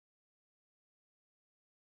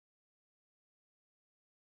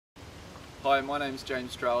Hi, my name's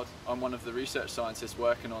James Stroud. I'm one of the research scientists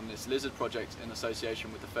working on this lizard project in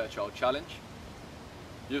association with the Fairchild Challenge.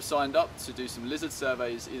 You've signed up to do some lizard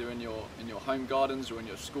surveys either in your home gardens or in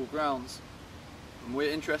your school grounds. And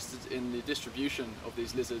we're interested in the distribution of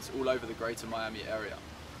these lizards all over the greater Miami area.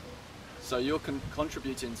 So you're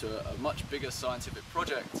contributing to a much bigger scientific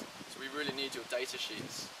project, so we really need your data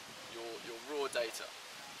sheets, your raw data.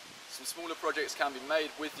 Some smaller projects can be made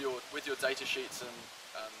with your data sheets and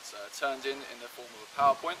turned in the form of a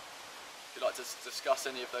PowerPoint. If you'd like to discuss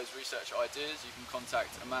any of those research ideas, you can contact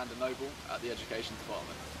Amanda Noble at the Education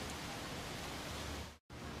Department.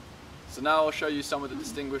 So now I'll show you some of the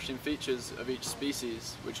distinguishing features of each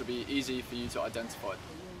species, which will be easy for you to identify.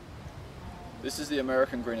 This is the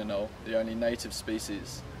American green anole, the only native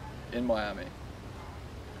species in Miami.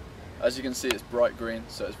 As you can see, it's bright green,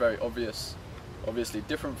 so it's very obviously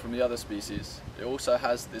different from the other species. It also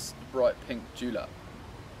has this bright pink dewlap,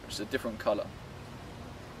 which is a different colour.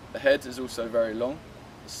 The head is also very long,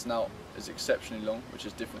 the snout is exceptionally long, which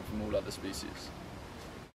is different from all other species.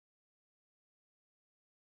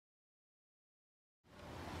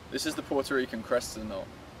 This is the Puerto Rican Crest anole.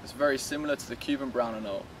 It's very similar to the Cuban brown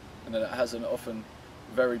anole in that it has an often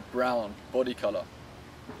very brown body colour.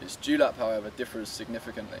 Its dewlap, however, differs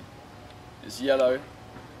significantly. It's yellow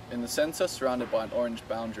in the centre, surrounded by an orange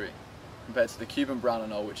boundary, compared to the Cuban brown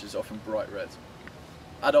anole, which is often bright red.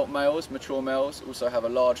 Adult males, mature males, also have a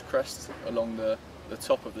large crest along the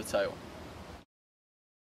top of the tail.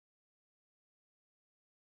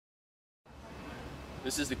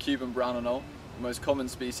 This is the Cuban brown anole, the most common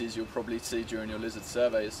species you'll probably see during your lizard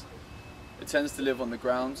surveys. It tends to live on the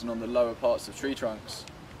ground and on the lower parts of tree trunks.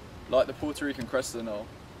 Like the Puerto Rican crested anole,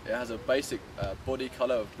 it has a basic body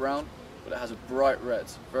colour of brown, but it has a bright red,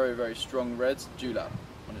 very strong red dewlap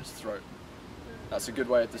on its throat. That's a good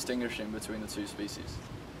way of distinguishing between the two species.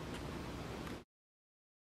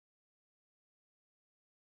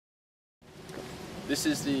 This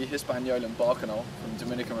is the Hispaniola Bacchanal from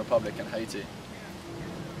Dominican Republic and Haiti.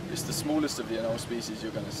 It's the smallest of the anole species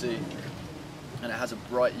you're going to see, and it has a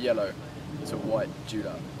bright yellow to white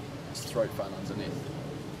dewlap, its throat fan underneath.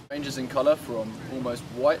 It ranges in colour from almost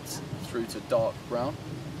white through to dark brown.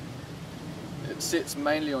 It sits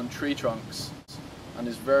mainly on tree trunks and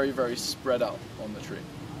is very spread out on the tree.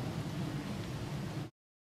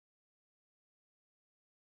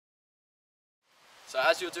 So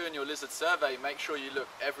as you're doing your lizard survey, make sure you look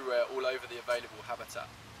everywhere all over the available habitat.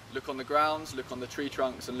 Look on the grounds, look on the tree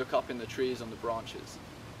trunks, and look up in the trees on the branches.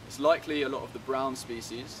 It's likely a lot of the brown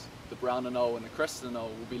species, the brown anole and the crested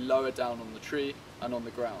anole, will be lower down on the tree and on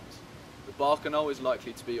the ground. The bark anole is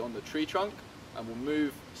likely to be on the tree trunk and will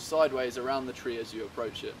move sideways around the tree as you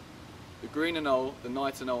approach it. The green anole, the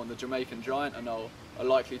night anole and the Jamaican giant anole are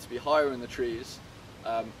likely to be higher in the trees,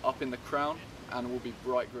 up in the crown, and will be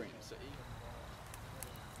bright green. So